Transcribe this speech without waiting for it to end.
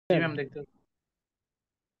জি ma'am, দেখতে পাচ্ছি।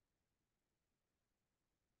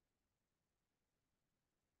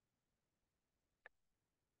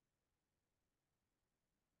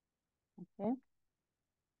 ওকে,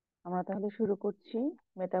 আমরা তাহলে শুরু করছি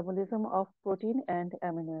metabolism of protein and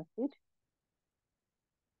amino acid.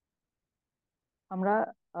 আমরা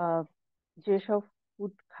যেসব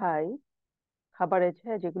ফুড খাই, খাবারের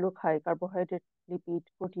যেগুলো খাই, কার্বোহাইড্রেট, লিপিড,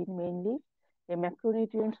 প্রোটিন মেইনলি, এই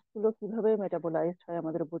ম্যাক্রোনিউট্রিয়েন্টস গুলো কিভাবে মেটাবোলাইজড হয়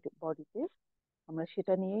আমাদের বডিতে, আমরা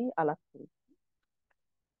সেটা নিয়েই আলাপ করি।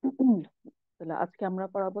 তাহলে আজকে আমরা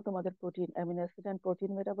পড়াবো তোমাদের protein, amino acid and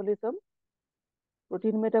protein metabolism.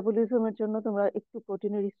 Protein মেটাবলিজমের জন্য তোমরা একটু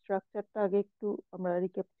প্রোটিনের স্ট্রাকচারটা আগে একটু আমরা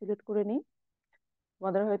রিক্যাপিচুলেট করে নিই।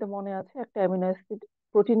 তোমাদের হয়তো মনে আছে একটা অ্যামিনো অ্যাসিড,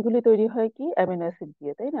 প্রোটিনগুলি তৈরি হয় কি অ্যামিনো অ্যাসিড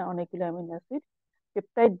দিয়ে, তাই না? অনেকগুলো অ্যামিনো অ্যাসিড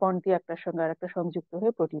পেপটাইড বন্ড দিয়ে একটার সঙ্গে আর একটা সংযুক্ত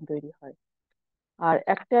হয়ে প্রোটিন তৈরি হয়। আর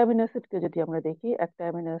একটা অ্যামিনো অ্যাসিডকে যদি আমরা দেখি, একটা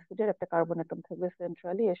অ্যামিনো অ্যাসিডের একটা কার্বন অ্যাটম থাকবে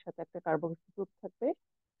সেন্ট্রালি, এর সাথে একটা কার্বক্সিল গ্রুপ থাকবে,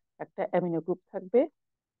 একটা অ্যামিনো গ্রুপ থাকবে,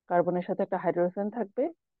 কার্বনের সাথে একটা হাইড্রোজেন থাকবে,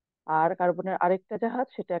 আর কার্বনের আরেকটা জাহাজ,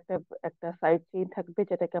 সেটা একটা একটা সাইড চেইন থাকবে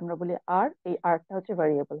যেটাকে আমরা বলি আর। এই আরটা হচ্ছে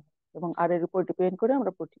ভ্যারিয়েবল, এবং আর এর উপর ডিপেন্ড করে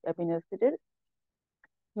আমরা অ্যামিনো অ্যাসিডের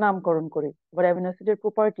নামকরণ করি। এবার অ্যামিনো অ্যাসিডের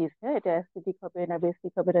প্রপার্টিজ, হ্যাঁ, এটা অ্যাসিডিক হবে না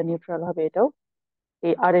বেসিক হবে না নিউট্রাল হবে, এটাও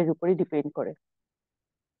এই আর এর উপরই ডিপেন্ড করে।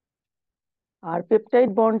 আর পেপটাইড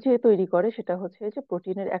বন্ড যে তৈরি করে সেটা হচ্ছে যে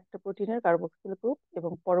প্রোটিনের, একটা প্রোটিনের কার্বক্সিল গ্রুপ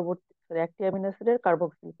এবং পরবর্তী একটি অ্যামিনো অ্যাসিডের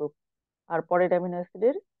কার্বক্সিল গ্রুপ আর পরের অ্যামিনো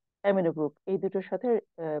অ্যাসিডের অ্যামিনো গ্রুপ, এই দুটোর সাথে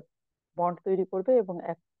বন্ড তৈরি করবে এবং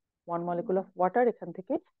এক ওয়ান মলিকুল অফ ওয়াটার এখান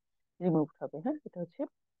থেকে রিমুভ হবে। হ্যাঁ, এটা হচ্ছে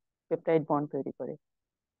পেপটাইড বন্ড তৈরি করে,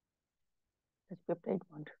 পেপটাইড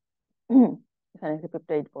বন্ড। এখানে একটা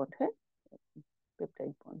পেপটাইড বন্ড, হ্যাঁ,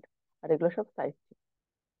 পেপটাইড বন্ড। আর এগুলো সব সাইড।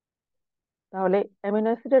 তাহলে অ্যামিনো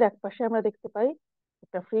অ্যাসিডের এক পাশে আমরা দেখতে পাই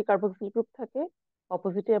একটা ফ্রি কার্বক্সিল গ্রুপ থাকে,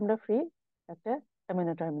 অপোজিটে আমরা ফ্রি একটা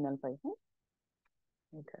অ্যামিনো টার্মিনাল পাই। হ্যাঁ,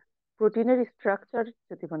 এটা প্রোটিনের স্ট্রাকচার।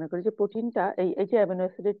 যদি মনে করি যে প্রোটিনটা এই এই যে অ্যামিনো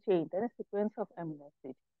অ্যাসিডের চেইন, তাই না, সিকোয়েন্স অফ অ্যামিনো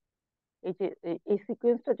অ্যাসিড, এই যে এই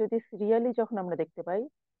সিকোয়েন্সটা যদি সিরিয়ালি যখন আমরা দেখতে পাই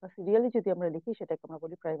বা সিরিয়ালি যদি আমরা লিখি, সেটাকে আমরা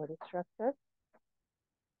বলি প্রাইমারি স্ট্রাকচার।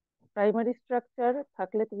 প্রাইমারি স্ট্রাকচার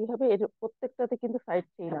থাকলে কি হবে, এর প্রত্যেকটাতে কিন্তু সাইড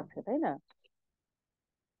চেইন আছে, তাই না?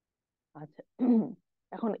 আচ্ছা,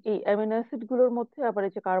 এখন এই অ্যামিনো অ্যাসিড গুলোর মধ্যে আবার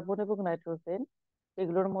এই যে কার্বন এবং নাইট্রোজেন,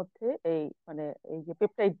 এগুলোর মধ্যে এই মানে এই যে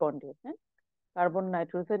পেপটাইড বন্ডের, হ্যাঁ, কার্বন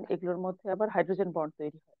নাইট্রোজেন এগুলোর মধ্যে আবার হাইড্রোজেন বন্ড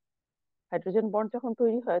তৈরি হয়। হাইড্রোজেন বন্ড যখন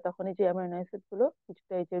তৈরি হয় তখন এই যে অ্যামিনো অ্যাসিড গুলো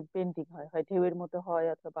কিছুটা এই যে বেন্ডিং হয়, হয় ঢেউয়ের মতো হয়,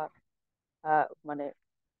 অথবা মানে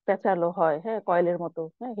প্যাচালো হয়, হ্যাঁ, কয়েলের মতো,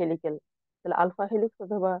 হ্যাঁ, হেলিক্যাল, তাহলে আলফা হেলিক্স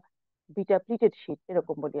অথবা বিটা প্লিটেড শীট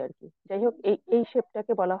এরকম বলি আর কি। যাই হোক, এই এই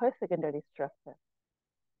শেপটাকে বলা হয় সেকেন্ডারি স্ট্রাকচার।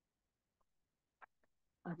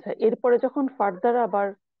 আচ্ছা, এরপরে যখন ফার্দার আবার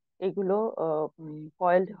এগুলো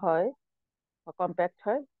কয়েলড হয় বা কম্প্যাক্ট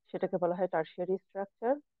হয়, সেটাকে বলা হয় টারশিয়ারি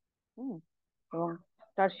স্ট্রাকচার। হুম, এবং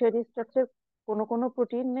টারশিয়ারি স্ট্রাকচার কোনো কোনো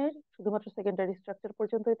প্রোটিনের শুধুমাত্র সেকেন্ডারি স্ট্রাকচার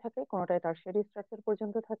পর্যন্তই থাকে, কোনোটাই টারশিয়ারি স্ট্রাকচার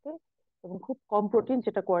পর্যন্ত থাকে, এবং খুব কম প্রোটিন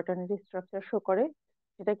যেটা কোয়াটার্নারি স্ট্রাকচার শো করে,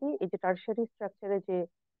 সেটা কি এই যে টারশিয়ারি স্ট্রাকচারে যে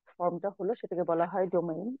ফর্মটা হলো সেটাকে বলা হয়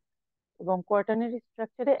ডোমেইন। এবং কোয়াটার্নারি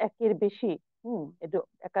স্ট্রাকচারে একের বেশি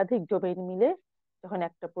একাধিক ডোমেইন মিলে যখন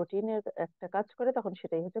একটা প্রোটিনের একটা কাজ করে, তখন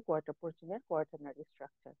সেটাই হচ্ছে প্রোটিনের কোয়াটার্নারি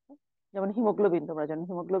স্ট্রাকচার। যেমন হিমোগ্লোবিন, তোমরা জানো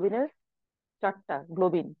হিমোগ্লোবিনের চারটা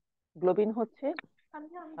গ্লোবিন, গ্লোবিন হচ্ছে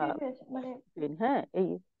মানে গ্লোবিন, হ্যাঁ, এই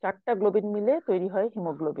চারটা গ্লোবিন মিলে তৈরি হয়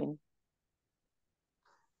হিমোগ্লোবিন।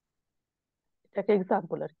 একটা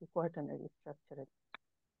এক্সাম্পল আর কি কোয়াটার্নারি স্ট্রাকচারের।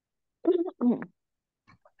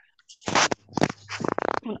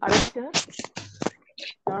 আরেকটা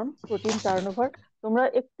টার্ম প্রোটিন টার্নওভার। তোমরা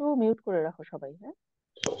একটু মিউট করে রাখো সবাই, হ্যাঁ।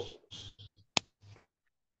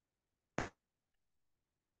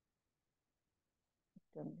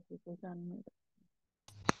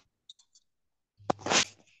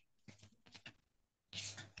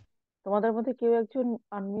 তোমাদের মধ্যে কেউ একজন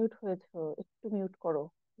আনমিউট হয়েছে, একটু মিউট করো।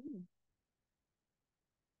 হুম,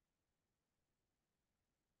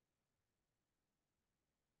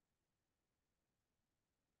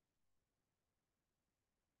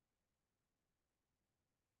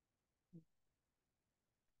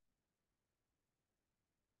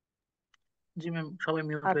 জি ম্যাম, সবাই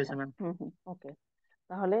মিউট আচ্ছা, হয়েছে ম্যাম। হুম হুম, ওকে।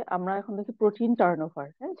 তাহলে আমরা এখন দেখি প্রোটিন টার্নওভার।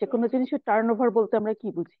 হ্যাঁ, যে কোনো জিনিসের টার্নওভার বলতে আমরা কি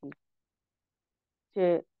বুঝি? যে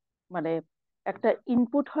মানে একটা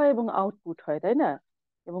ইনপুট হয় এবং আউটপুট হয়, তাই না?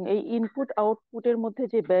 এবং এই ইনপুট আউটপুটের মধ্যে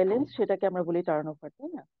যে ব্যালেন্স, সেটাকে আমরা বলি টার্নওভার, তাই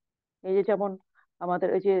না? এই যে যেমন আমাদের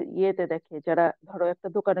ওই যে ইয়েতে দেখে যারা, ধরো একটা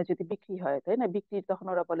দোকানে যদি বিক্রি হয়, তাই না, বিক্রি তখন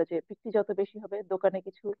ওরা বলে যে বিক্রি যত বেশি হবে, দোকানে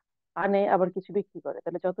কিছু আনে আবার কিছু বিক্রি করে,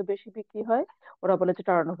 তাহলে যত বেশি বিক্রি হয় ওরা বলে যে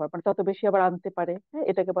টার্ন ওভার, মানে তত বেশি আবার আনতে পারে, হ্যাঁ,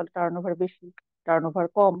 এটাকে বলে টার্ন ওভার বেশি, টার্ন ওভার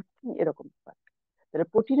কম, এরকম ব্যাপার। তাহলে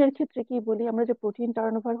প্রোটিনের ক্ষেত্রে কি বলি আমরা, যে প্রোটিন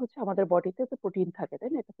টার্ন ওভার হচ্ছে আমাদের বডিতে তো প্রোটিন থাকে, তাই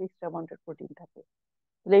না, একটা ফিক্সড অ্যামাউন্টের প্রোটিন থাকে।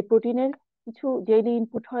 তাহলে এই প্রোটিনের কিছু ডেইলি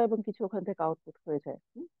ইনপুট হয় এবং কিছু ওখান থেকে আউটপুট হয়ে যায়।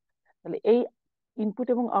 তাহলে এই ইনপুট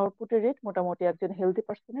এবং আউটপুটের রেট মোটামুটি একজন হেলদি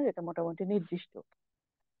পার্সনের এটা মোটামুটি নির্দিষ্ট।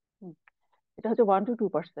 হুম, এটা হচ্ছে 1 to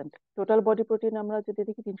 2%। টোটাল বডি প্রোটিন আমরা যদি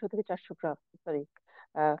দেখি 300 থেকে 400 গ্রাম, সরি,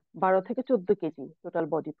 12 থেকে 14 কেজি টোটাল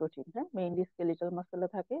বডি প্রোটিন। হ্যাঁ, মেইনলি স্কেলিটাল মাসেলে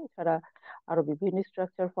থাকে, এছাড়া আরো বিভিন্ন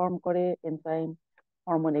স্ট্রাকচার ফর্ম করে, এনজাইম,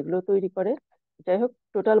 হরমোন এগুলো তৈরি করে। যাই হোক,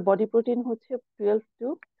 টোটাল বডি প্রোটিন হচ্ছে 12 to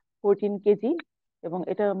 14 কেজি, এবং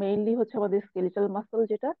এটা মেইনলি হচ্ছে আমাদের স্কেলিটাল মাসল,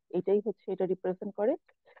 যেটা এটাই হচ্ছে এটা রিপ্রেজেন্ট করে।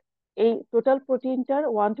 এই টোটাল প্রোটিনটার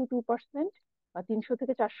 1 to 2% বা 300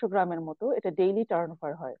 থেকে 400 গ্রামের মতো এটা ডেইলি টার্ন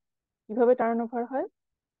ওভার হয়। কিভাবে টার্ন ওভার হয়?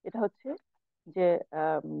 এটা হচ্ছে যে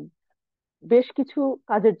আম, বেশ কিছু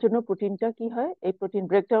কাজের জন্য প্রোটিনটা কি হয়, এই প্রোটিন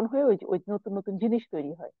ব্রেকডাউন হয়ে ওই ওই নতুন নতুন জিনিস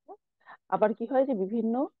তৈরি হয়। আবার কি হয় যে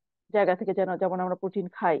বিভিন্ন জায়গা থেকে, যেন যেমন আমরা প্রোটিন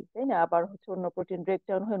খাই, তাই না, আবার হচ্ছে অন্য প্রোটিন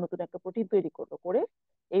ব্রেকডাউন হয়ে নতুন একটা প্রোটিন তৈরি করলো, করে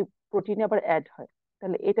এই প্রোটিনে আবার অ্যাড হয়।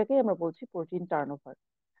 তাহলে এটাকেই আমরা বলছি প্রোটিন টার্ন ওভার।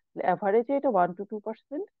 অ্যাভারেজে এটা 1 to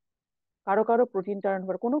 2%। কারো কারো প্রোটিন টার্ন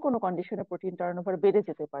ওভার, কোনো কোনো কন্ডিশনে প্রোটিন টার্ন ওভার বেড়ে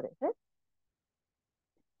যেতে পারে। হ্যাঁ,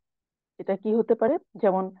 এটা কি হতে পারে,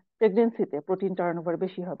 যেমন প্রেগনেন্সিতে প্রোটিন টার্ন ওভার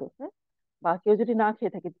বেশি হবে। হ্যাঁ, বা কেউ যদি না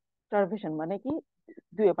খেয়ে থাকে, স্টারভেশন মানে কি,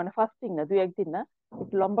 মানে ফাস্টিং না, 2-1 দিন না,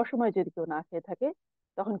 একটু লম্বা সময় যদি কেউ না খেয়ে থাকে,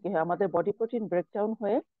 তখন কি হয়, আমাদের বডি প্রোটিন ব্রেকডাউন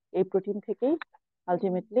হয়ে এই প্রোটিন থেকেই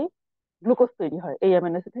আলটিমেটলি গ্লুকোজ তৈরি হয়, এই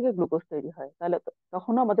অ্যামিনো অ্যাসিড থেকে গ্লুকোজ তৈরি হয়। তাহলে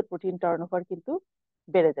তখনও আমাদের প্রোটিন টার্ন ওভার কিন্তু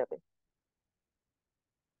বেড়ে যাবে।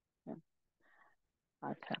 হ্যাঁ,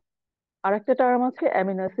 আচ্ছা, আর একটা টার্ম আছে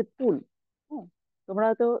অ্যামিনো অ্যাসিড পুল। হ্যাঁ, তোমরা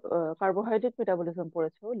তো কার্বোহাইড্রেট মেটাবলিজম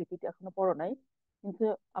পড়েছো, লিপিড এখনো পড়ো নাই, কিন্তু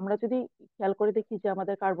আমরা যদি খেয়াল করে দেখি যে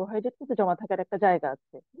আমাদের কার্বোহাইড্রেট কিন্তু জমা থাকার একটা জায়গা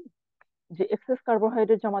আছে। যে এক্সেস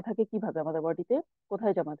কার্বোহাইড্রেট জমা থাকে কিভাবে আমাদের বডিতে,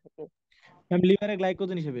 কোথায় জমা থাকে? ম্যাম লিভারে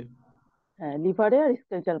গ্লাইকোজেন হিসেবে। হ্যাঁ, লিভারে আর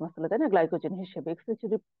স্কেলেটাল মাসলে, তাই না, গ্লাইকোজেন হিসেবে। এক্সেস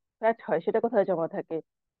যদি ফ্যাট হয় সেটা কোথায় জমা থাকে?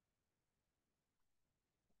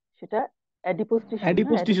 সেটা অ্যাডিপোজ টিস্যু। হ্যাঁ,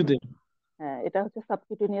 অ্যাডিপোজ টিস্যুতে। হ্যাঁ, এটা হচ্ছে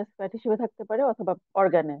সাবকিউটেনিয়াস ফ্যাট হিসেবে থাকতে পারে, অথবা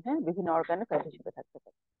অর্গানে, হ্যাঁ, বিভিন্ন অর্গানে ফ্যাট হিসেবে থাকতে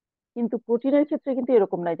পারে। কিন্তু প্রোটিনের ক্ষেত্রে কিন্তু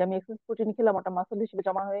এরকম নাই যে আমি এক্সেস প্রোটিন খেলাম ওটা মাসল হিসেবে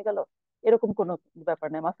জমা হয়ে গেল, এরকম কোনো ব্যাপার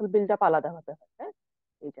নাই। মাসল বিল্ড আপ আলাদা হতে হয়। হ্যাঁ,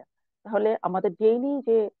 এইটা। তাহলে আমাদের ডেইলি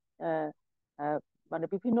যে আহ, আহ, মানে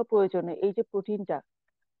বিভিন্ন প্রয়োজনে এই যে প্রোটিনটা,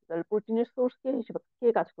 তাহলে প্রোটিনের সোর্স কে হিসেবে কে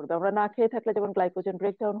কাজ করবে? আমরা না খেয়ে থাকলে যেমন গ্লাইকোজেন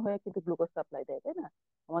ব্রেকডাউন হয়ে কিন্তু গ্লুকোজ সাপ্লাই দেয়, তাই না,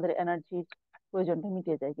 আমাদের এনার্জির প্রয়োজনটা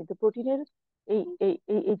মিটে যায়। কিন্তু প্রোটিনের এই এই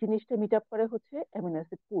এই এই জিনিসটা মিট আপ করে হচ্ছে অ্যামিনো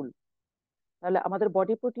অ্যাসিড পুল। তাহলে আমাদের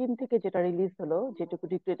বডি প্রোটিন থেকে যেটা রিলিজ হলো, যেটুকু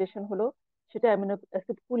ডিগ্রেডেশন হলো, সেটা অ্যামিনো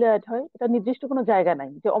অ্যাসিড পুলে অ্যাড হয়। এটা নির্দিষ্ট কোনো জায়গা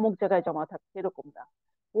নাই যে অমুক জায়গায় জমা থাকছে, এরকম না।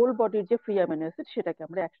 হোল বডির যে ফ্রি অ্যামিনো অ্যাসিড সেটাকে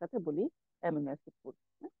আমরা একসাথে বলি অ্যামিনো অ্যাসিড পুল।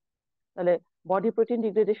 তাহলে বডি প্রোটিন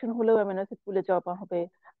ডিগ্রেডেশন হলেও অ্যামিনো অ্যাসিড পুলে জমা হবে,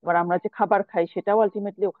 আবার আমরা যে খাবার খাই সেটাও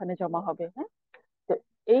আলটিমেটলি ওখানে জমা হবে। হ্যাঁ, তো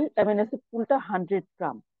এই অ্যামিনো অ্যাসিড পুলটা 100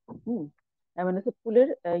 গ্রাম। হুম, অ্যামিনো অ্যাসিড পুলের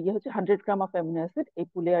ইয়ে হচ্ছে 100 গ্রাম অফ অ্যামিনো অ্যাসিড এই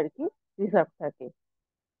পুলে আর কি রিজার্ভ থাকে,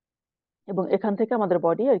 এবং এখান থেকে আমাদের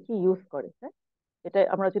বডি আর কি ইউজ করে। হ্যাঁ, এটা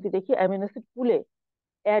আমরা যদি দেখি অ্যামিনো অ্যাসিড পুলে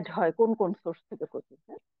অ্যাড হয় কোন কোন সোর্স থেকে প্রোটিন।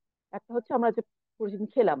 হ্যাঁ, একটা হচ্ছে আমরা যে প্রোটিন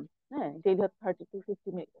খেলাম, হ্যাঁ, ডেইলি 30 to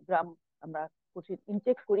 50 গ্রাম আমরা প্রোটিন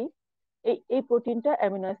ইনটেক করি, এই এই প্রোটিনটা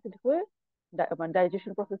অ্যামিনো অ্যাসিড হয়ে মানে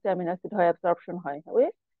ডাইজেশন প্রসেসে অ্যামিনো অ্যাসিড হয়, অ্যাবসর্পশন হয়, হয়ে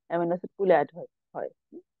অ্যামিনো অ্যাসিড পুলে অ্যাড হয় হয়।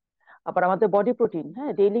 আবার আমাদের বডি প্রোটিন,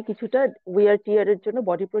 হ্যাঁ, ডেইলি কিছুটা উইয়ার টিয়ার এর জন্য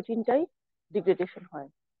বডি প্রোটিনটাই ডিগ্রেডেশন হয়,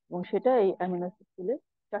 এবং সেটা এই অ্যামিনো অ্যাসিড পুলে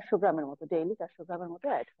 400 গ্রামের মতো, ডেইলি 400 গ্রামের মতো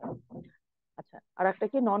অ্যাড হয়। আচ্ছা, আর একটা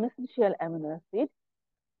কি নন এসেনশিয়াল অ্যামিনো অ্যাসিড।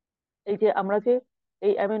 এই যে আমরা যে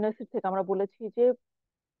এই অ্যামিনো অ্যাসিড থেকে আমরা বলেছি যে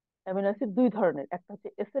অ্যামিনো অ্যাসিড দুই ধরনের, একটা হচ্ছে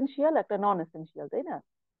এসেনশিয়াল, একটা নন এসেনশিয়াল, তাই না।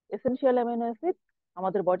 এসেনশিয়াল অ্যামিনো অ্যাসিড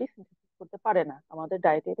আমাদের বডি সিনথেসিস করতে পারে না, আমাদের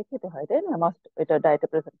ডায়েটে এটা খেতে হয়, তাই না, মাস্ট এটা ডায়েটে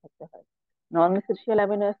প্রেজেন্ট থাকতে হয়। নন এসেনশিয়াল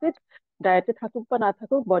অ্যামিনো অ্যাসিড ডায়েটে থাকুক বা না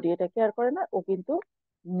থাকুক বডি এটা কেয়ার করে না, ও কিন্তু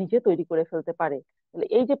নিজে তৈরি করে ফেলতে পারে। তাহলে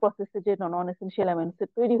এই যে প্রসেসে যে নন এসেনশিয়াল অ্যামিনো অ্যাসিড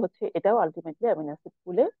তৈরি হচ্ছে, এটাও আলটিমেটলি অ্যামিনো অ্যাসিড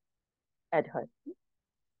পুলে অ্যাড হয়।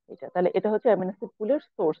 এটা তাহলে এটা হচ্ছে অ্যামিনো অ্যাসিড পুলের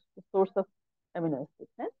source, source of amino acid.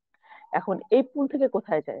 হ্যাঁ, এখন এই পুল থেকে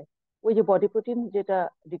কোথায় যায়? ওই যে বডি প্রোটিন যেটা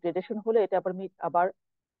ডিগ্রেডেশন হলে এটা আবার আবার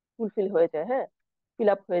ফুলফিল হয়ে যায়। হ্যাঁ, ফিল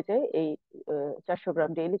আপ হয়ে যায় এই 400 গ্রাম,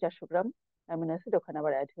 ডেইলি 400 গ্রাম অ্যামিনো অ্যাসিড ওখানে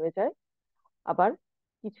আবার অ্যাড হয়ে যায়। আবার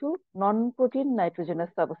কিছু নন প্রোটিন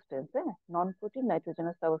নাইট্রোজেনাস সাবস্টেন্স, হ্যাঁ, নন প্রোটিন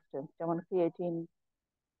নাইট্রোজেনাস সাবস্টেন্স যেমন ক্রিয়েটিন,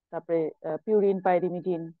 তারপরে পিউরিন,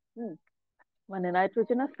 পাইরিমিডিন, হুম, মানে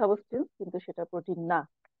নাইট্রোজেনাস সাবস্টেন্স, কিন্তু সেটা প্রোটিন না।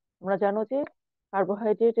 তোমরা জানো যে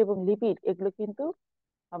কার্বোহাইড্রেট এবং লিপিড এগুলো কিন্তু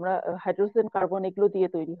আমরা হাইড্রোজেন কার্বন এগুলো দিয়ে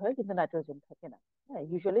তৈরি হয়, কিন্তু নাইট্রোজেন থাকে না। হ্যাঁ,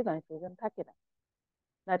 ইউজুয়ালি নাইট্রোজেন থাকে না।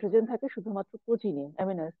 নাইট্রোজেন থাকে শুধুমাত্র প্রোটিনে,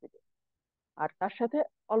 অ্যামিনো অ্যাসিডে। আর তার সাথে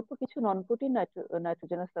অল্প কিছু নন প্রোটিন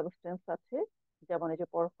নাইট্রোজেনাস সাবস্টেন্স আছে, যেমন এই যে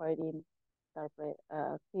পরফাইরিন, তারপরে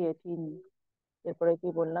ক্রিয়েটিন, এরপরে কি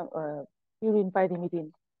বললাম, পিউরিন, পাইরিমিডিন।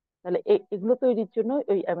 তাহলে এগুলো তৈরির জন্য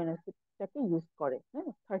ওই অ্যামিনো অ্যাসিডটাকে ইউজ করে। হ্যাঁ,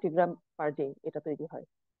 30 গ্রাম পার ডে এটা তৈরি হয়।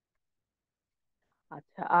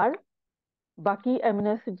 আচ্ছা, আর বাকি অ্যামিনো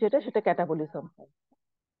অ্যাসিড যেটা, সেটা ক্যাটাবলিজম হয়।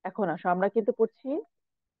 এখন আসো, আমরা কিন্তু পড়ছি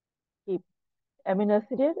কি অ্যামিনো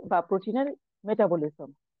অ্যাসিডের বা প্রোটিনের মেটাবলিজম।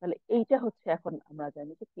 তাহলে এইটা হচ্ছে এখন আমরা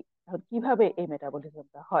জানি যে এখন কিভাবে এই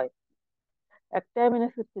মেটাবলিজমটা হয়। একটা অ্যামিনো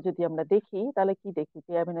অ্যাসিডকে যদি আমরা দেখি, তাহলে কি দেখি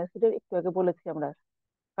যে অ্যামিনো অ্যাসিডের, একটু আগে বলেছি আমরা,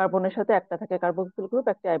 কার্বনের সাথে একটা থাকে কার্বক্সিল গ্রুপ,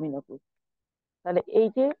 একটা অ্যামিনো গ্রুপ। তাহলে এই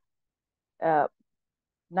যে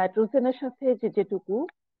নাইট্রোজেনের সাথে যেটুকু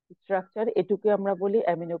স্ট্রাকচার, এটুকু আমরা বলি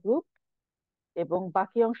অ্যামিনো গ্রুপ, এবং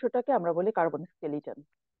বাকি অংশটাকে আমরা বলি কার্বন স্কেলিটন।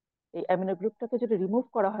 এই অ্যামিনো গ্রুপটাকে যদি রিমুভ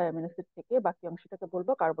করা হয় অ্যামিনো অ্যাসিড থেকে, বাকি অংশটাকে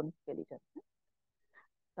বলবো কার্বন স্কেলিটন।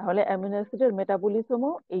 তাহলে অ্যামিনো অ্যাসিডের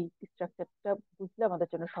মেটাবলিজমও এই স্ট্রাকচারটা বুঝলে আমাদের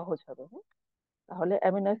জন্য সহজ হবে। হ্যাঁ, তাহলে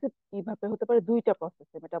অ্যামিনো অ্যাসিড কিভাবে হতে পারে, দুইটা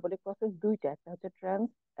প্রসেসে, মেটাবলিক প্রসেস দুইটা, একটা হচ্ছে ট্রান্স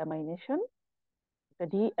অ্যামাইনেশন, একটা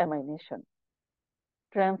ডি অ্যামাইনেশন।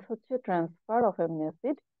 ট্রান্স হচ্ছে transfer of amino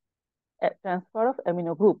acid, transfer of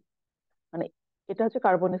amino group, মানে এটা হচ্ছে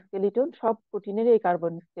কার্বন স্কেলিটন। সব প্রোটিনের এই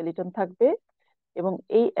কার্বন স্কেলিটন থাকবে, এবং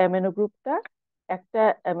এই অ্যামিনো গ্রুপটা একটা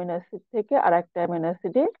অ্যামিনো অ্যাসিড থেকে আর একটা অ্যামিনো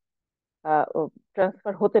অ্যাসিডে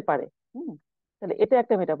ট্রান্সফার হতে পারে। হুম, তাহলে এটা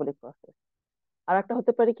একটা মেটাবলিক প্রসেস। আর একটা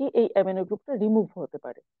হতে পারে কি, এই অ্যামিনো গ্রুপটা রিমুভ হতে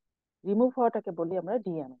পারে। রিমুভ হওয়াটাকে বলি আমরা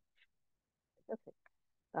ডিঅ্যামাইনেশন। ঠিক আছে,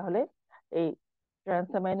 তাহলে এই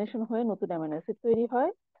ট্রান্সঅ্যামাইনেশন হয়ে নতুন অ্যামিনো অ্যাসিড তৈরি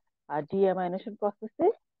হয়, আর ডিঅ্যামাইনেশন প্রসেসে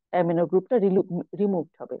অ্যামিনো গ্রুপটা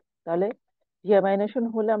রিমুভড হবে। তাহলে ডিঅ্যামাইনেশন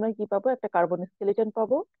হলে আমরা কি পাবো, একটা কার্বন স্কেলিটন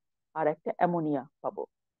পাবো আর একটা অ্যামোনিয়া পাবো।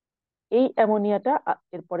 এই অ্যামোনিয়াটা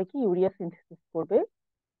এরপরে কি ইউরিয়া সিনথেসিস করবে,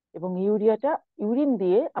 এবং ইউরিয়াটা ইউরিন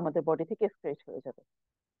দিয়ে আমাদের বডি থেকে এক্সক্রেট হয়ে যাবে।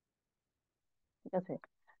 ঠিক আছে,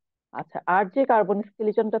 আচ্ছা, আর যে কার্বন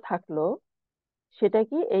স্কেলিটনটা থাকলো, সেটা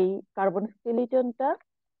কি, এই কার্বন স্কেলিটনটা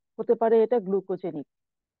হতে পারে এটা গ্লুকোজেনিক,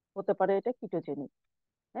 হতে পারে এটা কিটোজেনিক।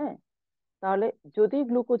 হ্যাঁ, তাহলে যদি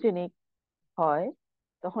গ্লুকোজেনিক হয়,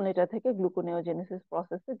 তখন এটা থেকে গ্লুকোনেওজেনেসিস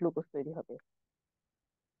প্রসেসে গ্লুকোজ তৈরি হবে।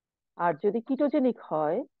 আর যদি কিটোজেনিক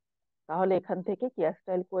হয়, তাহলে এখান থেকে কি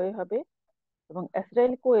অ্যাসিটাইল কোয়ে হবে, এবং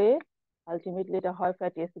অ্যাসিটাইল কোয়ে আলটিমেটলি এটা হয়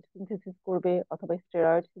ফ্যাটি অ্যাসিড সিনথেসিস করবে, অথবা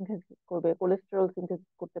স্টেরয়েড সিনথেসিস করবে, কোলেস্টেরল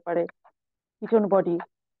সিনথেসিস করতে পারে, কিটোন বডি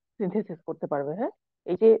সিনথেসিস করতে পারবে। হ্যাঁ,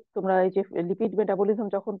 এই যে তোমরা এই যে লিপিড মেটাবলিজম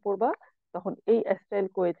যখন পড়বা, তখন এই অ্যাসিটাইল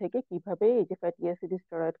কোয়ে থেকে কিভাবে এই যে fatty acid,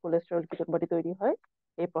 steroid, cholesterol, ketone body তৈরি হয়,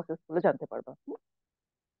 এই প্রসেস গুলো জানতে পারবা।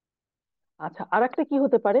 আচ্ছা, আর একটা কি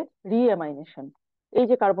হতে পারে, রিঅ্যামাইনেশন। এই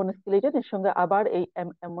যে কার্বন স্কেলিটন, এর সঙ্গে আবার এই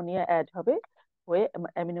অ্যামোনিয়া অ্যাড হবে, হয়ে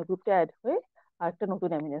অ্যামিনো গ্রুপটা অ্যাড হয়ে আর একটা নতুন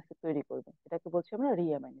অ্যামিনো অ্যাসিড তৈরি করবে। এটাকে বলছি আমরা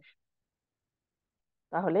রিঅ্যামাইনেশন।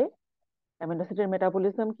 তাহলে অ্যামিনো অ্যাসিডের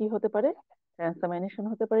মেটাবলিজম কি হতে পারে, ট্রান্সঅ্যামাইনেশন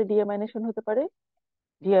হতে পারে, ডিঅ্যামাইনেশন হতে পারে।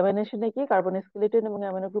 ডিঅ্যামাইনেশনে কি কার্বন স্কেলিটন এবং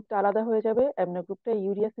অ্যামিনো গ্রুপটা আলাদা হয়ে যাবে, অ্যামিনো গ্রুপটা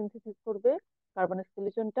ইউরিয়া সিনথেসিস করবে, কার্বন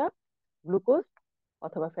স্কেলিটনটা গ্লুকোজ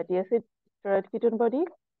অথবা fatty acid, steroid, ketone body,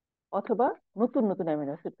 অথবা নতুন নতুন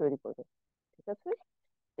অ্যামিনো অ্যাসিড তৈরি করবে। ঠিক আছে,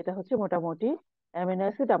 এটা হচ্ছে মোটামুটি অ্যামিনো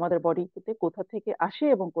অ্যাসিড আমাদের বডিতে কোথা থেকে আসে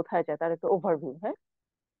এবং কোথায় যায় তার একটা ওভারভিউ। হ্যাঁ,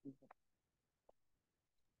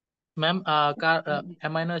 ম্যাম,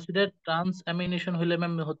 অ্যামাইনো অ্যাসিডের ট্রান্স অ্যামিনেশন হলে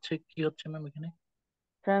ম্যাম হচ্ছে কি হচ্ছে ম্যাম এখানে?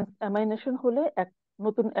 ট্রান্স অ্যামাইনেশন হলে এক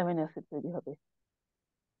নতুন অ্যামিনো অ্যাসিড তৈরি হবে,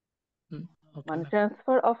 ওকে মানে ma'am.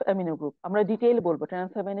 Transfer of amino group. আমরা ডিটেইল বলবো,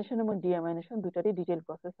 ট্রান্স অ্যামাইনেশন এবং ডিঅ্যামাইনেশন দুটারই ডিটেইল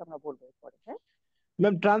প্রসেস আমরা বলবো এরপরে। হ্যাঁ,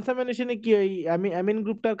 ম্যাম ট্রান্সঅ্যামিনেশনে কি ওই অ্যামিন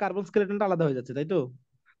গ্রুপটার কার্বন স্কেলেটনটা আলাদা হয়ে যাচ্ছে তাই তো?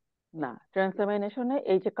 না, ট্রান্স অ্যামাইনেশনে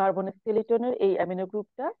এই যে কার্বন স্কেলিটনের এই অ্যামিনো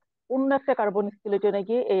গ্রুপটা অন্য একটা কার্বন স্কেলিটনে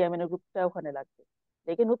গিয়ে এই অ্যামিনো গ্রুপটা ওখানে লাগবে,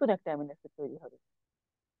 দেখে নতুন একটা অ্যামিনো অ্যাসিড তৈরি হবে।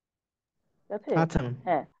 ঠিক আছে, আচ্ছা ম্যাম।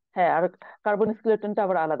 হ্যাঁ। হ্যাঁ, আর কার্বন স্কেলিটনটা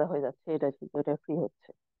আবার আলাদা হয়ে যাচ্ছে, এটা ঠিক, এটা ফ্রি হচ্ছে।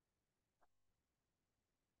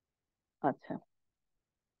 আচ্ছা,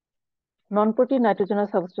 নন প্রোটিন নাইট্রোজেনাস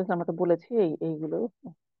সাবস্টেন্স আমরা তো বলেছি এইগুলো।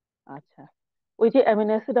 আচ্ছা, ওই যে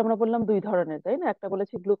অ্যামিনো অ্যাসিড আমরা বললাম দুই ধরনের, তাই না, একটা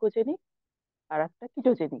বলেছি গ্লুকোজেনিক আর একটা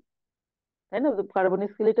কিটোজেনিক, তাই না। কার্বন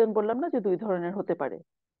স্কেলিটন বললাম না যে দুই ধরনের হতে পারে।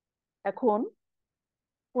 এখন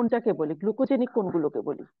কোনটাকে বলি, গ্লুকোজেনিক কোনগুলোকে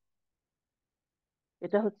বলি,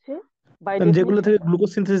 এটা হচ্ছে বাই ম্যাম যেগুলো ডেফিনিশন। থেকে গ্লুকোজ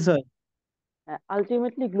সিনথেসিস হয়।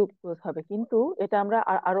 আলটিমেটলি গ্লুকোজ হবে, কিন্তু এটা আমরা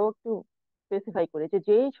আরো একটু স্পেসিফাই করি যে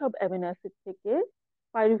যেই সব অ্যামিনো অ্যাসিড থেকে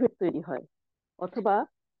পাইরুভেট তৈরি হয়, অথবা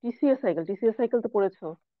টিসিএস সাইকেল তো পড়েছো,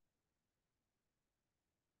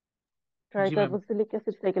 জি ম্যাম। ট্রাইকার্বক্সিলিক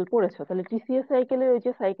অ্যাসিড সাইকেল পড়েছো, তাহলে টিসিএস সাইকেলের ওই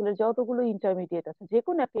যে সাইকেলের যতগুলো ইন্টারমিডিয়েট আছে যে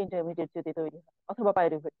কোনো একটা ইন্টারমিডিয়েট যদি তৈরি হয় অথবা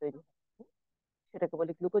পাইরুভেট তৈরি হয় সেটাকে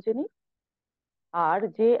বলে গ্লুকোজেনিক। আর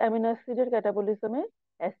যে অ্যামিনো অ্যাসিডের ক্যাটাবলিজমে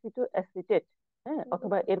অ্যাসিটো অ্যাসিটেট, হ্যাঁ,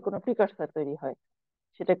 অথবা এর কোনো প্রিকারসর তৈরি হয়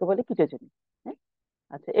সেটাকে বলে কিটোজেনিক। হ্যাঁ,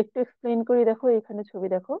 আচ্ছা একটু এক্সপ্লেইন করি, দেখো এখানে ছবি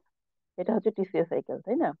দেখো, এটা হচ্ছে টিসিএস সাইকেল,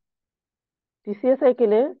 তাই না? টিসিএস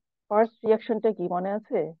সাইকেলের ফার্স্ট রিয়াকশনটা কি মনে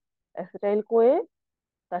আছে? অ্যাসিটাইল কোয়ে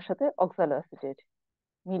তার সাথে অক্সালো অ্যাসিটেট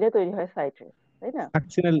মিলে তৈরি হয় সাইট্রেট, তাই না?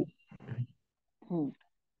 সাকসিনাল। হুম,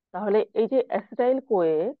 তাহলে এই যে অ্যাসিটাইল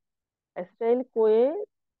কোয়ে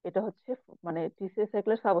এটা হচ্ছে মানে টিসিএস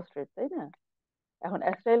সাইকেলের সাবস্ট্রেট, তাই না? এখন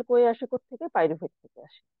অ্যাসিটাইল কোয়ে আসে থেকে পাইরুভেট থেকে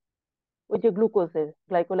আসে, ওই যে গ্লুকোজের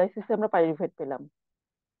গ্লাইকোলাইসিসে আমরা পাইরুভেট পেলাম,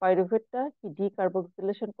 পাইরুভেটটা কি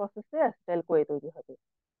ডিকার্বক্সিলেশন প্রসেসে অ্যাসিটাইল কোয়ে তৈরি হবে।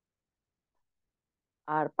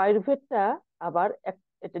 আর পাইরুভেটটা আবার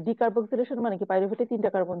এটা ডিকার্বক্সিলেশন মানে কি, পাইরুভেটে 3টা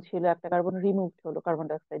কার্বন ছিল, একটা কার্বন রিমুভ হলো কার্বন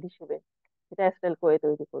ডাই অক্সাইড হিসেবে, এটা অ্যাসিটাইল কোয়ে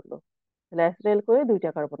তৈরি করলো, তাহলে অ্যাসিটাইল কোয়ে 2টা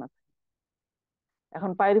কার্বন আছে।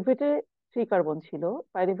 এখন পাইরুভেটে 3 কার্বন ছিল,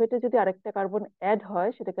 পাইরুভেটে যদি আরেকটা কার্বন অ্যাড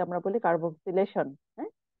হয় সেটাকে আমরা বলি কার্বক্সিলেশন।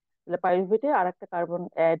 হ্যাঁ, তাহলে পাইরুভেটে আরেকটা কার্বন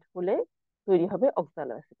অ্যাড হলে তৈরি হবে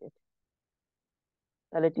অক্সালো অ্যাসিটেট।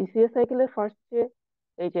 তাহলে টিসিএস সাইকেলের ফার্স্ট যে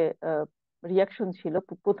এই যে রিয়াকশন ছিল,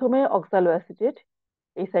 প্রথমে অক্সালো অ্যাসিটেট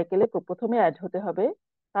এই সাইকেলে প্রথমে অ্যাড হতে হবে,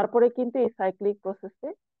 তারপরে কিন্তু এই সাইক্লিক প্রসেসে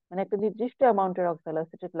মানে একটা নির্দিষ্ট অ্যামাউন্টের অক্সালো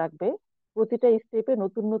অ্যাসিটেট লাগবে, প্রতিটা স্টেপে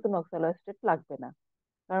নতুন নতুন অক্সালো অ্যাসিটেট লাগবে না,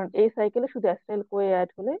 কারণ এই সাইকেলে শুধু অ্যাসিটাইল কোয়ে অ্যাড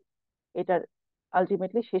হলে এটার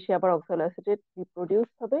আলটিমেটলি শেষে আবার অক্সালো অ্যাসিটেট রিপ্রোডিউস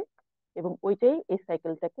হবে এবং ওইটাই এই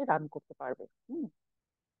সাইকেলটাকে রান করতে পারবে।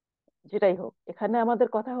 যেটাই হোক, এখানে আমাদের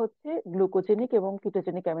কথা হচ্ছে গ্লুকোজেনিক এবং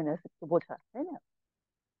কিটোজেনিক অ্যামিনো অ্যাসিডকে বোঝা, তাই না?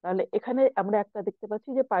 তাহলে এখানে আমরা একটা দেখতে পাচ্ছি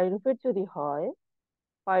যে পাইরুভেট যদি হয়,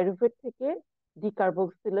 পাইরুভেট থেকে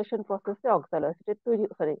ডিকার্বক্সিলেশন প্রসেসে অক্সালো অ্যাসিটেট তৈরি,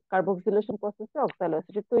 সরি কার্বক্সিলেশন প্রসেসে অক্সালো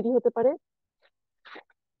অ্যাসিটেট তৈরি হতে পারে,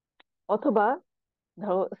 অথবা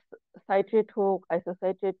ধরো সাইট্রেট হোক,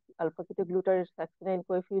 আইসোসাইট্রেট, আলফা কিটো গ্লুটারেট, সাকসিনাইল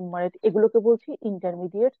কোয়ে, ফিউমারেট, এগুলোকে বলছি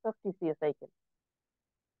ইন্টারমিডিয়েটস অফ টিসিএস সাইকেল।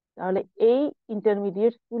 তাহলে এই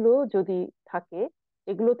ইন্টারমিডিয়েটস গুলো যদি থাকে,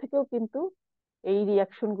 এগুলো থেকেও কিন্তু এই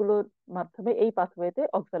রিয়াকশন গুলোর মাধ্যমে এই পাথওয়েতে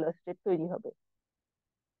অক্সালো অ্যাসিটেট তৈরি হবে।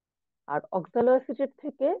 আর অক্সালো অ্যাসিটেট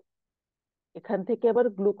থেকে এখান থেকে আবার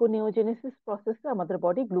গ্লুকোনিওজেনেসিস প্রসেসে আমাদের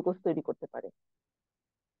বডি গ্লুকোজ তৈরি করতে পারে।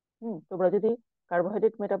 তোমরা যদি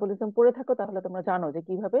কার্বোহাইড্রেট মেটাবলিজম পড়ে থাকো তাহলে তোমরা জানো যে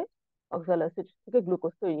কিভাবে অক্সালো অ্যাসিড থেকে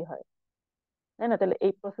গ্লুকোজ তৈরি হয়, তাই না? তাহলে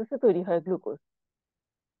এই প্রসেসে তৈরি হয় গ্লুকোজ।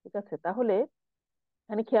 ঠিক আছে, তাহলে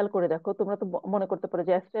এখানে খেয়াল করে দেখো, তোমরা তো মনে করতে পারো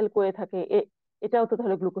যে অ্যাসিটাইল কোয়ে থাকে, এটাও তো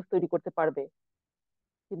তাহলে গ্লুকোজ তৈরি করতে পারবে,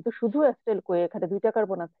 কিন্তু শুধু অ্যাসিটাইল কোয়ে, এখানে 2টা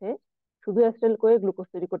কার্বন আছে, শুধু অ্যাসিটাইল কোয়ে গ্লুকোজ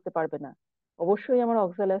তৈরি করতে পারবে না, অবশ্যই আমার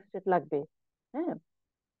অক্সালো অ্যাসিটেট লাগবে। হ্যাঁ,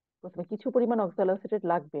 প্রথমে কিছু পরিমাণ অক্সালো অ্যাসিটেট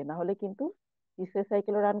লাগবে, না হলে কিন্তু টিসিএস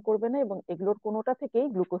সাইকেল রান করবে না এবং এগুলোর কোনোটা থেকেই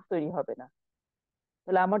গ্লুকোজ তৈরি হবে না।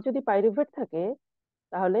 তাহলে আমার যদি পাইরুভেট থাকে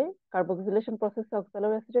তাহলে কার্বক্সিলেশন প্রসেসে অক্সালো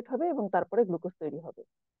অ্যাসিটেট হবে এবং তারপরে গ্লুকোজ তৈরি হবে।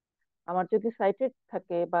 আমার যদি সাইট্রেট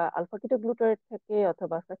থাকে বা আলফা কিটো গ্লুটারেট থাকে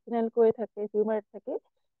অথবা সাকসিনাইল কোয়ে থাকে, ফিউমারেট থাকে,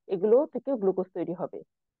 এগুলো থেকেও গ্লুকোজ তৈরি হবে।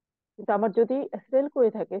 কিন্তু আমার যদি অ্যাসিটাইল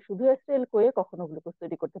কোয়ে থাকে, শুধু অ্যাসিটাইল কোয়ে কখনো গ্লুকোজ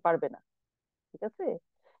তৈরি করতে পারবে না। ঠিক আছে,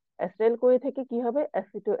 অ্যাসিটাইল কোয়ে থেকে কি হবে,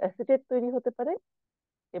 অ্যাসিটো অ্যাসিটেট তৈরি হতে পারে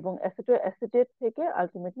এবং অ্যাসিটো অ্যাসিটেট থেকে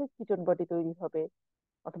আলটিমেটলি কিটোন বডি তৈরি হবে,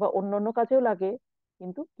 অথবা অন্য অন্য কাজেও লাগে,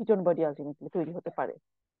 কিন্তু কিটোন বডি আলটিমেটলি তৈরি হতে পারে।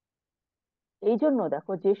 এই জন্য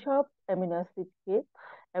দেখো যেসব অ্যামিনো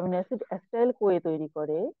অ্যাসিড অ্যাসিটাইল কোয়ে তৈরি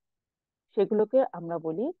করে সেগুলোকে আমরা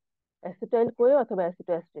বলি অ্যাসিটাইল কোয়ে অথবা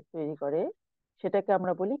অ্যাসিটো অ্যাসিটেট তৈরি করে, সেটাকে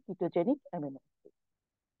আমরা বলি কিটোজেনিক অ্যামিনো অ্যাসিড।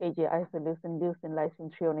 এই যে আইসোলিউসিন, লিউসিন, লাইসিন,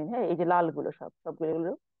 থ্রিওনিন, হ্যাঁ, এই যে লালগুলো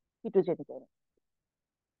সবগুলো কিটোজেনিক অ্যামিনো।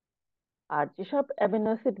 আর যেসব অ্যামিনো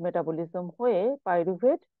অ্যাসিড মেটাবলিজম হয়ে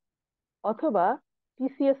পাইরুভেট অথবা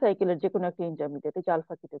টিসিএস সাইকেলের যে কোনো একটা ইন্টারমিডিয়েট, যে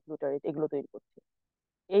আলফা কিটো গ্লুটারেট এগুলো তৈরি করছে,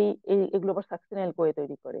 এগুলো আবার সাকসিনাইল কোয়ে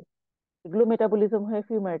তৈরি করে, এগুলো মেটাবলিজম হয়ে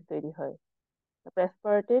ফিউমারেট তৈরি হয়, তারপর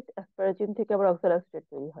অ্যাসপারাজিন থেকে আবার অক্সালো অ্যাসিটেট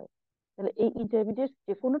তৈরি হয়। তাহলে এই ইন্টারমিডিয়েট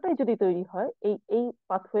যে কোনোটাই যদি তৈরি হয়, এই এই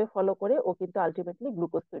পাথওয়ে ফলো করে ও কিন্তু আলটিমেটলি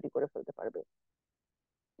গ্লুকোজ তৈরি করে ফেলতে পারবে।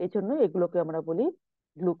 এই জন্য এগুলোকে আমরা বলি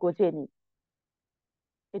গ্লুকোজেনিক।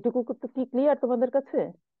 এটুকু তো কি ক্লিয়ার তোমাদের কাছে?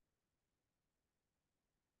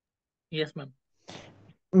 Yes ma'am.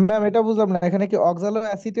 ম্যাম এটা বুঝলাম না, এখানে কি অক্সালো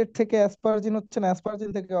অ্যাসিটেট থেকে অ্যাসপারজিন হচ্ছে না অ্যাসপারজিন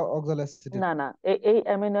থেকে অক্সালো অ্যাসিটেট? না না, এই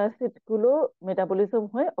অ্যামিনো অ্যাসিড গুলো মেটাবলিজম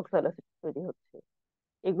হয়ে অক্সালো অ্যাসিড তৈরি হচ্ছে,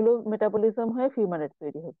 এগুলো মেটাবলিজম হয়ে ফিউমারেট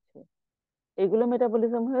তৈরি হচ্ছে, এগুলো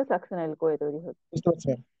মেটাবলিজম হয়ে সাকসিনাইল কোয়ে তৈরি হচ্ছে। বুঝতে পারছি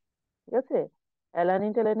ma'am। ঠিক আছে,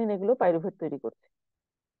 অ্যালানিন ট্যালানিন এগুলো পাইরুভেট তৈরি করছে।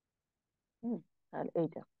 হুম, তাহলে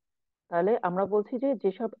এইটা, তাহলে আমরা বলছি যে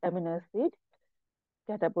যেসব অ্যামিনো অ্যাসিড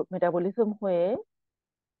মেটাবলিজম হয়ে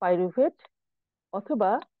পাইরুভেট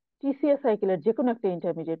অথবা টিসিএ সাইকেলের যে কোনো একটা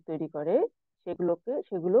ইন্টারমিডিয়েট তৈরি করে,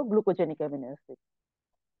 সেগুলো গ্লুকোজেনিক অ্যামিনো অ্যাসিড,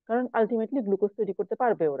 কারণ আলটিমেটলি গ্লুকোজ তৈরি করতে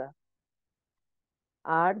পারবে ওরা।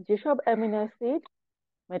 আর যেসব অ্যামিনো অ্যাসিড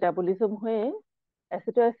মেটাবলিজম হয়ে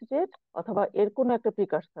অ্যাসিটো অ্যাসিটেট অথবা এর কোনো একটা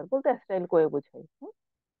প্রিকারসর, বলতে অ্যাসিটাইল কোয়ে বোঝাই,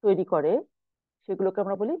 তৈরি করে, সেগুলোকে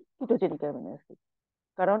আমরা বলি কিটোজেনিক অ্যামিনো অ্যাসিড।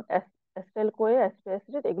 কারণ অ্যাসিটাইল কোয়ে, অ্যাসিটো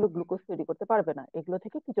অ্যাসিটেট এগুলো গ্লুকোজ তৈরি করতে পারবে না, এগুলো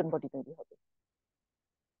থেকে কিটোন বডি তৈরি হবে।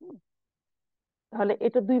 হুম, তাহলে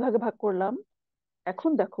এটা দুই ভাগে ভাগ করলাম।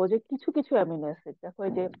 এখন দেখো যে কিছু কিছু অ্যামিনো অ্যাসিড, দেখো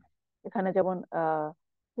এই যে এখানে যেমন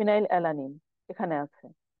ফিনাইল অ্যালানিন এখানে আছে,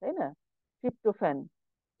 তাই না? ট্রিপ্টোফ্যান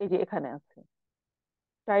এই যে এখানে আছে,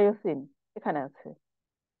 টাইরোসিন এখানে আছে।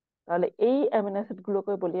 তাহলে এই অ্যামিনো অ্যাসিড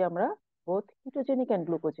গুলোকে বলি আমরা বোথ কিটোজেনিক অ্যান্ড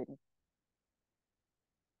গ্লুকোজেনিক।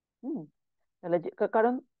 হুম, তাহলে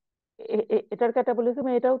কারণ এটার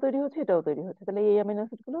ক্যাটাবলিজমে এটাও তৈরি হচ্ছে, এটাও তৈরি হচ্ছে, তাহলে এই অ্যামিনো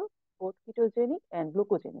অ্যাসিড গুলো বোথ কিটোজেনিক অ্যান্ড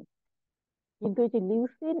গ্লুকোজেনিক। কিন্তু এই যে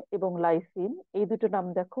লিউসিন এবং লাইসিন এই দুটো নাম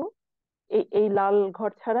দেখো, এই লাল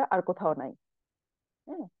ঘর ছাড়া আর কোথাও নাই।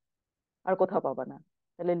 হ্যাঁ, আর কোথাও পাবা না।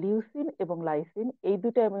 তাহলে লিউসিন এবং লাইসিন এই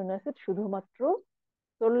দুটো অ্যামিনো অ্যাসিড শুধুমাত্র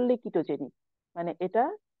সোললি কিটোজেনিক, মানে এটা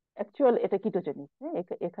অ্যাকচুয়াল এটা কিটোজেনিক। হ্যাঁ,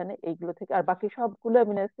 এখানে এইগুলো থেকে, আর বাকি সবগুলো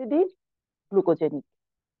অ্যামিনো অ্যাসিডই গ্লুকোজেনিক।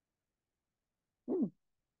 হুম,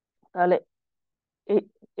 তাহলে এই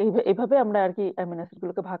এইভাবে আমরা আর কি অ্যামিনো অ্যাসিড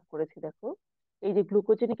গুলোকে ভাগ করেছি। দেখো এই যে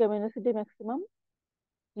glucogenic amino acid maximum,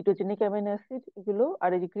 ketogenic amino acid এগুলো, আর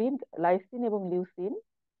এই যে গ্রিন লাইসিন এবং লিউসিন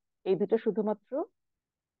এই দুটো শুধুমাত্র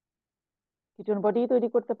কিটোন বডি তৈরি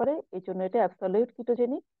করতে পারে, এই জন্য এটা অ্যাবসলিউট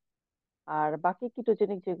কিটোজেনিক। আর বাকি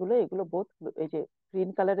কিটোজেনিক যেগুলো, এগুলো বোথ, এই যে গ্রিন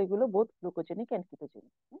কালার এগুলো বোথ গ্লুকোজেনিক এন্ড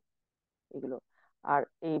কিটোজেনিক এগুলো। আর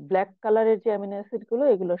এই ব্ল্যাক কালারের যে অ্যামিনো অ্যাসিড গুলো,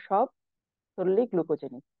 এগুলো সব সোললি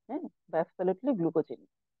গ্লুকোজেনিক, হ্যাঁ, বা অ্যাবসলিউটলি গ্লুকোজেনিক।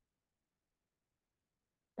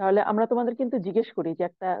 তাহলে আমরা তোমাদের কিন্তু জিজ্ঞেস করি যে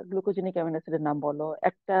একটা গ্লুকোজেনিক অ্যামিনো অ্যাসিডের নাম বলো,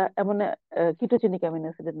 একটা এমন কিটোজেনিক অ্যামিনো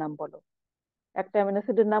অ্যাসিডের নাম বলো, একটা অ্যামিনো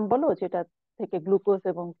অ্যাসিডের নাম বলো যেটা থেকে গ্লুকোজ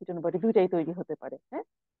এবং কিটোন বডি দুইটাই তৈরি হতে পারে। হ্যাঁ,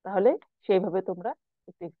 তাহলে সেইভাবে তোমরা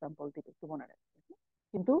একটু এক্সাম্পল দিবে, একটু মনে রাখবে।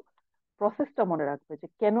 কিন্তু প্রসেসটা মনে রাখবে যে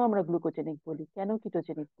কেন আমরা গ্লুকোজেনিক বলি, কেন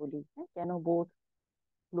কিটোজেনিক বলি, হ্যাঁ, কেন বোথ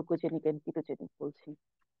গ্লুকোজেনিক এন্ড কিটোজেনিক বলছি।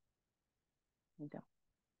 এটা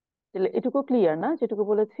তাহলে এটুকু ক্লিয়ার না যেটুকু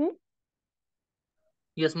বলেছি?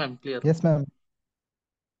 Yes ma'am, clear. Yes ma'am.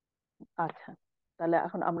 আচ্ছা, তাহলে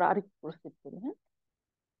এখন আমরা আরেকটু প্রস্তুত করি। হ্যাঁ,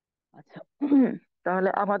 আচ্ছা। তাহলে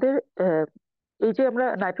আমাদের এই যে আমরা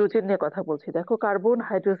নাইট্রোজেন নিয়ে কথা বলছি, দেখো কার্বন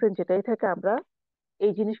হাইড্রোজেন যেটাই থাকে, আমরা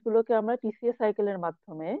এই জিনিসগুলোকে আমরা টিসিএ সাইকেলের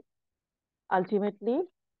মাধ্যমে আলটিমেটলি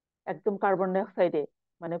একদম কার্বন ডাই অক্সাইডে,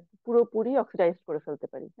 মানে পুরোপুরি অক্সিডাইজ করে ফেলতে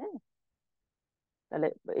পারি। হ্যাঁ, তাহলে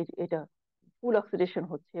এটা ফুল অক্সিডেশন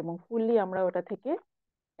হচ্ছে এবং ফুললি আমরা ওটা থেকে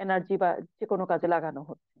এনার্জি বা যে কোনো কাজে লাগানো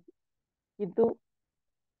হচ্ছে। কিন্তু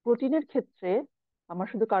প্রোটিনের ক্ষেত্রে আমার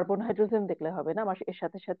শুধু কার্বন হাইড্রোজেন দেখলে হবে না, আমার এর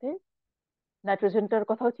সাথে সাথে নাইট্রোজেনটার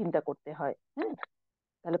কথাও চিন্তা করতে হয়। হ্যাঁ,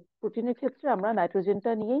 তাহলে প্রোটিনের ক্ষেত্রে আমরা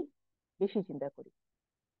নাইট্রোজেনটা নিয়েই বেশি চিন্তা করি।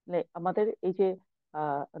 মানে আমাদের এই যে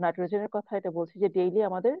নাইট্রোজেনের কথা এটা বলছি যে ডেইলি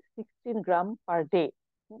আমাদের 16 গ্রাম পার ডে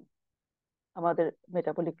আমাদের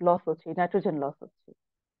মেটাবলিক লস হচ্ছে, নাইট্রোজেন লস হচ্ছে।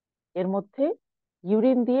 এর মধ্যে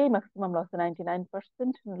ইউরিন দিয়ে ম্যাক্সিমাম লস,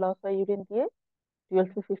 99% লস হয় ইউরিন দিয়ে, 12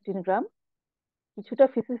 to 15 গ্রাম। কিছুটা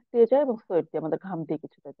ফিসিস দিয়ে যায় এবং সোয়েট দিয়ে, আমাদের ঘাম দিয়ে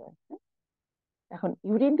কিছুটা যায়। এখন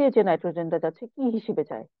ইউরিন দিয়ে যে নাইট্রোজেনটা যাচ্ছে কি হিসেবে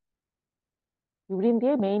যায়? ইউরিন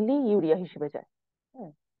দিয়ে মেইনলি ইউরিয়া হিসেবে যায়।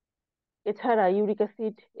 হ্যাঁ, এছাড়া ইউরিক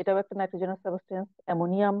অ্যাসিড এটাও একটা নাইট্রোজেনাস সাবস্টেন্স।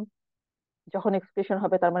 অ্যামোনিয়াম যখন এক্সপ্রেশন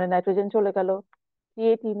হবে তার মানে নাইট্রোজেন চলে গেল।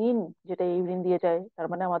 ক্রিয়েটিনিন যেটা ইউরিন দিয়ে যায়, তার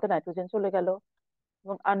মানে আমাদের নাইট্রোজেন চলে গেল।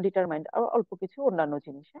 এবং আনডিটারমাইন্ড আর অল্প কিছু অন্যান্য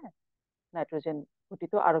জিনিস, হ্যাঁ, নাইট্রোজেন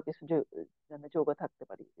ঘটিত আরো কিছু যৌগ থাকতে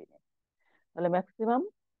পারে ইউরিনে। তাহলে ম্যাক্সিমাম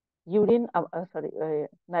ইউরিন, সরি,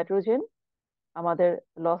 নাইট্রোজেন আমাদের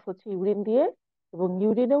লস হচ্ছে ইউরিন দিয়ে, এবং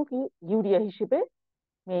ইউরিনেও কি ইউরিয়া হিসেবে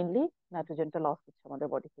মেইনলি নাইট্রোজেনটা লস হচ্ছে আমাদের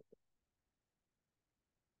বডি থেকে।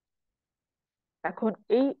 এখন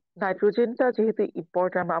এই নাইট্রোজেনটা যেহেতু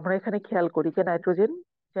ইম্পর্টেন্ট, আমরা এখানে খেয়াল করি যে নাইট্রোজেন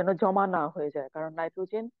যেন জমা না হয়ে যায়, কারণ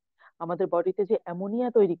নাইট্রোজেন আমাদের বডিতে যে অ্যামোনিয়া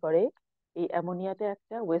তৈরি করে, এই অ্যামোনিয়াটা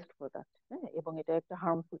একটা ওয়েস্ট প্রোডাক্ট। হ্যাঁ, এবং এটা একটা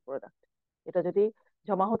হার্মফুল প্রোডাক্ট। এটা যদি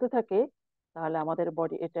জমা হতে থাকে তাহলে আমাদের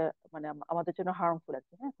বডি এটা, মানে আমাদের জন্য হার্মফুল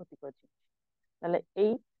একটা, হ্যাঁ, ক্ষতিকর জিনিস। তাহলে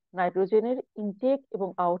এই নাইট্রোজেনের ইনটেক এবং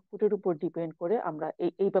আউটপুটের উপর ডিপেন্ড করে আমরা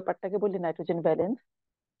এই এই ব্যাপারটাকে বলি নাইট্রোজেন ব্যালেন্স।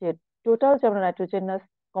 যে টোটাল যে আমরা নাইট্রোজেনাস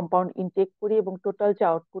কম্পাউন্ড ইনটেক করি এবং টোটাল যে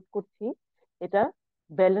আউটপুট করছি, এটা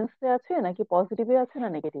ব্যালেন্সে আছে নাকি পজিটিভে আছে না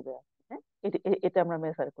নেগেটিভে আছে। হ্যাঁ, এটা আমরা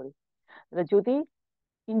মেজার করি। তাহলে যদি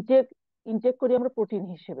ইনটেক ইনটেক করি আমরা প্রোটিন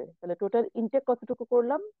হিসেবে, তাহলে টোটাল ইনটেক কতটুকু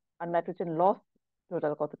করলাম আর নাইট্রোজেন লস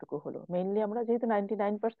টোটাল কতটুকু হলো। মেইনলি আমরা যেহেতু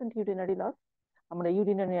 99% ইউরিনারি লস, আমরা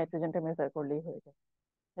ইউরিনারি নাইট্রোজেনটা মেজার করলেই হয়ে যায়।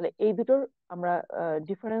 তাহলে এই দুটোর আমরা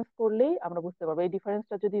ডিফারেন্স করলেই আমরা বুঝতে পারবো। এই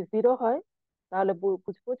ডিফারেন্সটা যদি 0 হয় তাহলে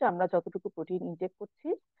বুঝবো যে আমরা যতটুকু প্রোটিন ইনটেক করছি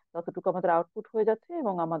ততটুকু আমাদের আউটপুট হয়ে যাচ্ছে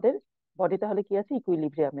এবং আমাদের বডি তাহলে কি আছে,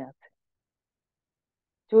 ইকুইলিব্রিয়ামে আছে।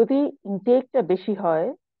 যদি ইনটেকটা বেশি হয়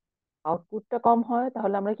আউটপুটটা কম হয়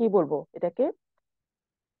তাহলে আমরা কি বলবো, এটাকে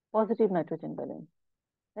পজিটিভ নাইট্রোজেন ব্যালেন্স,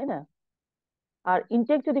 তাই না? আর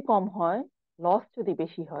ইনটেক যদি কম হয়, লস যদি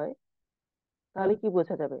বেশি হয়, তাহলে কি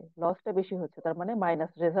বোঝা যাবে, লসটা বেশি হচ্ছে তার মানে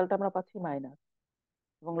মাইনাস, রেজাল্ট আমরা পাচ্ছি মাইনাস।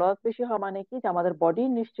 এবং লস বেশি হওয়া মানে কি, যে আমাদের বডি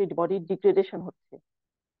নিশ্চয়ই বডির ডিগ্রেডেশন হচ্ছে,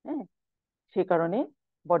 হ্যাঁ, সে কারণে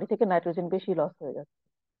বডি থেকে নাইট্রোজেন বেশি লস হয়ে যাচ্ছে,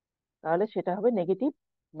 তাহলে সেটা হবে নেগেটিভ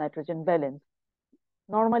নাইট্রোজেন ব্যালেন্স।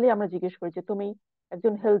 নর্মালি আমরা জিজ্ঞেস করি যে তুমি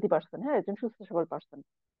একজন হেলদি পার্সন, হ্যাঁ, একজন সুস্থ সবল পার্সন,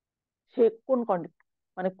 সে কোন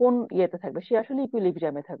মানে কোন ইয়েতে থাকবে, সে আসলে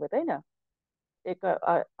ইকুইলিব্রিয়ামে থাকবে, তাই না?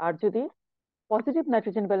 আর যদি পজিটিভ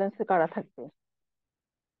নাইট্রোজেন ব্যালেন্সে কারা থাকবে,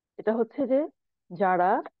 এটা হচ্ছে যে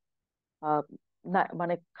যারা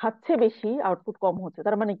মানে খাচ্ছে বেশি, আউটপুট কম হচ্ছে,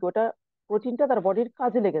 তার মানে কি ওটা প্রোটিনটা তার বডির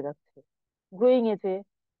কাজে লেগে যাচ্ছে, গ্রোয়িং এজে,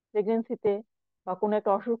 প্রেগনেন্সিতে, বা কোনো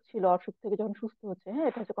একটা অসুখ ছিল, অসুখ থেকে যখন সুস্থ হচ্ছে, হ্যাঁ,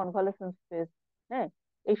 এটা হচ্ছে কনভালেসেন্স ফেজ, হ্যাঁ,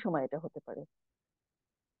 এই সময় এটা হতে পারে।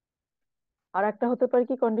 আর একটা হতে পারে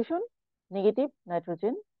কি কন্ডিশন, নেগেটিভ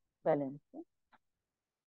নাইট্রোজেন ব্যালেন্স।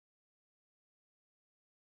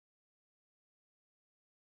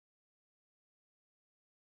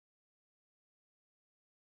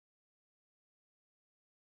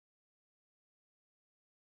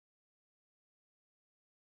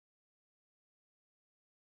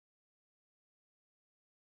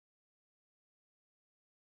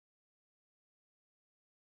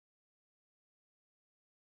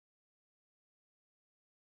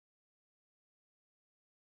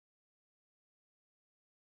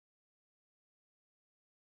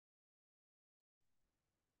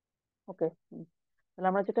 ওকে, তাহলে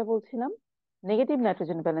আমরা যেটা বলছিলাম, নেগেটিভ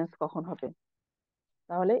নাইট্রোজেন ব্যালেন্স কখন হবে,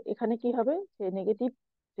 তাহলে এখানে কি হবে, যে নেগেটিভ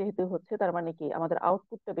যেহেতু হচ্ছে তার মানে কি আমাদের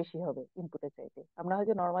আউটপুটটা বেশি হবে ইনপুটের চাইতে। আমরা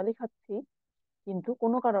হয়তো নর্মালি খাচ্ছি কিন্তু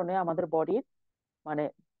কোনো কারণে আমাদের বডির মানে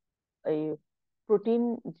এই প্রোটিন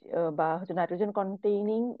বা হচ্ছে নাইট্রোজেন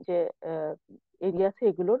কন্টেইনিং যে এরিয়া আছে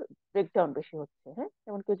এগুলোর ব্রেকডাউন বেশি হচ্ছে, হ্যাঁ।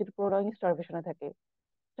 যেমন কেউ যদি প্রোলং স্টারভেশনে থাকে,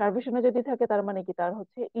 স্টারভেশনে যদি থাকে তার মানে কি তার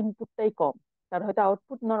হচ্ছে ইনপুটটাই কম, তার হয়তো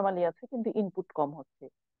আউটপুট নর্মালি আছে কিন্তু ইনপুট কম হচ্ছে,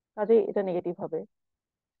 কাজে এটা নেগেটিভ হবে।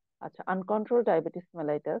 আচ্ছা, আনকন্ট্রোল ডায়াবেটিস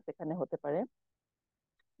মেলাইটাস এখানে হতে পারে,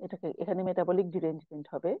 এটাকে এখানে মেটাবলিক ডিরেঞ্জমেন্ট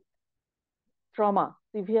হবে। ট্রমা,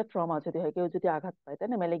 সিভিয়ার ট্রমা যদি হয়, কেউ যদি আঘাত পায়, তাই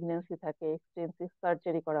না, ম্যালিগন্যান্সি থাকে, এক্সটেন্সিভ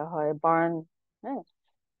সার্জারি করা হয়, বার্ন, হ্যাঁ,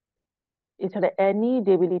 এছাড়া অ্যানি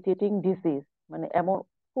ডেবিলিটেটিং ডিজিজ, মানে এমন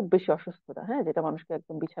খুব বেশি অসুস্থতা, হ্যাঁ, যেটা মানুষকে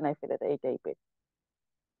একদম বিছানায় ফেলে দেয়, এই টাইপের।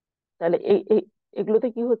 তাহলে এগুলোতে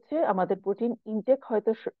কি হচ্ছে, আমাদের প্রোটিন ইনটেক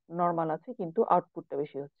হয়তো নর্মাল আছে কিন্তু আউটপুটটা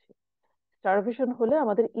বেশি হচ্ছে। স্টারভেশন হলে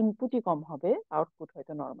আমাদের ইনপুটই কম হবে, আউটপুট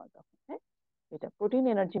হয়তো নর্মাল তখন, হ্যাঁ। এটা প্রোটিন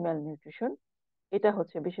এনার্জি ম্যালনিউট্রিশন, এটা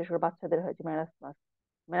হচ্ছে বিশেষ করে বাচ্চাদের হয় যে ম্যারাসমাস।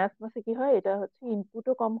 ম্যারাসমাসে কি হয়, এটা হচ্ছে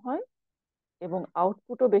ইনপুটও কম হয় এবং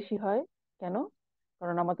আউটপুটও বেশি হয়। কেন?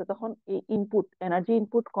 কারণ আমাদের তখন এই ইনপুট, এনার্জি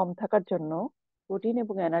ইনপুট কম থাকার জন্য, প্রোটিন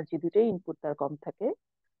এবং এনার্জি দুটোই ইনপুট তার কম থাকে,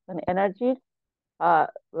 মানে এনার্জির আহ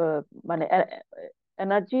মানে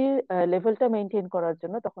এনার্জির লেভেলটা মেনটেন করার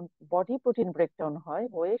জন্য তখন বডি প্রোটিন ব্রেকডাউন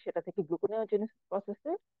হয়ে সেটা থেকে গ্লুকোনিওজেনেসিস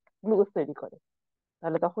প্রসেসে গ্লুকোজ তৈরি করে।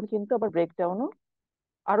 তাহলে তখন কিন্তু আবার ব্রেকডাউনও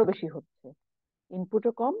আরো বেশি হচ্ছে,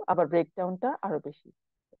 ইনপুটও কম আবার ব্রেকডাউনটা আরো বেশি,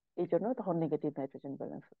 এই জন্য তখন নেগেটিভ নাইট্রোজেন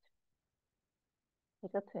ব্যালেন্স হচ্ছে।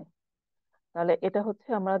 ঠিক আছে, তাহলে এটা হচ্ছে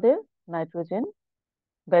আমাদের নাইট্রোজেন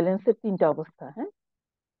ব্যালেন্সের তিনটা অবস্থা, হ্যাঁ,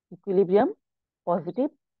 ইকুইলিব্রিয়াম, পজিটিভ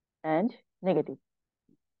অ্যান্ড নেগেটিভ।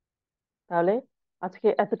 তাহলে আজকে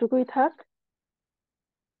এতটুকুই থাক।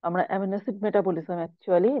 আমরা অ্যামিনো অ্যাসিড মেটাবলিজম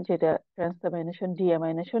অ্যাকচুয়ালি যেটা ট্রান্সঅ্যামিনেশন,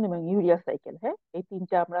 ডিঅ্যামিনেশন এবং ইউরিয়া সাইকেল, হ্যাঁ, এই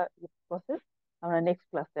তিনটা আমরা প্রসেস আমরা নেক্সট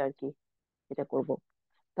ক্লাসে আর কি এটা করব।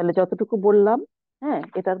 তাহলে যতটুকু বললাম, হ্যাঁ,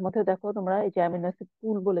 এটার মধ্যে দেখো তোমরা এই যে অ্যামিনো অ্যাসিড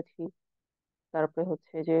পুল বলেছি, তারপরে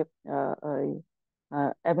হচ্ছে যে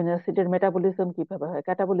অ্যামিনো অ্যাসিডের মেটাবলিজম কিভাবে হয়,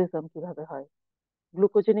 ক্যাটাবলিজম কিভাবে হয়,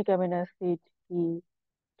 গ্লুকোজেনিক অ্যামিনো অ্যাসিড কি,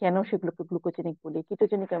 কেন সেগুলোকে গ্লুকোজেনিক বলি,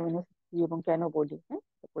 কিটোজেনিক অ্যামিনো অ্যাসিড কি এবং কেন বলি, হ্যাঁ,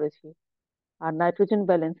 এটা করেছি। আর নাইট্রোজেন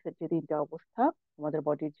ব্যালেন্সের যে তিনটা অবস্থা আমাদের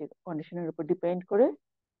বডির যে কন্ডিশনের উপর ডিপেন্ড করে,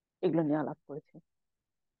 এগুলো নিয়ে আলাপ করেছি।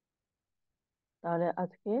 তাহলে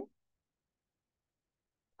আজকের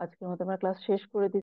মতো আমরা ক্লাস শেষ করে দিচ্ছি।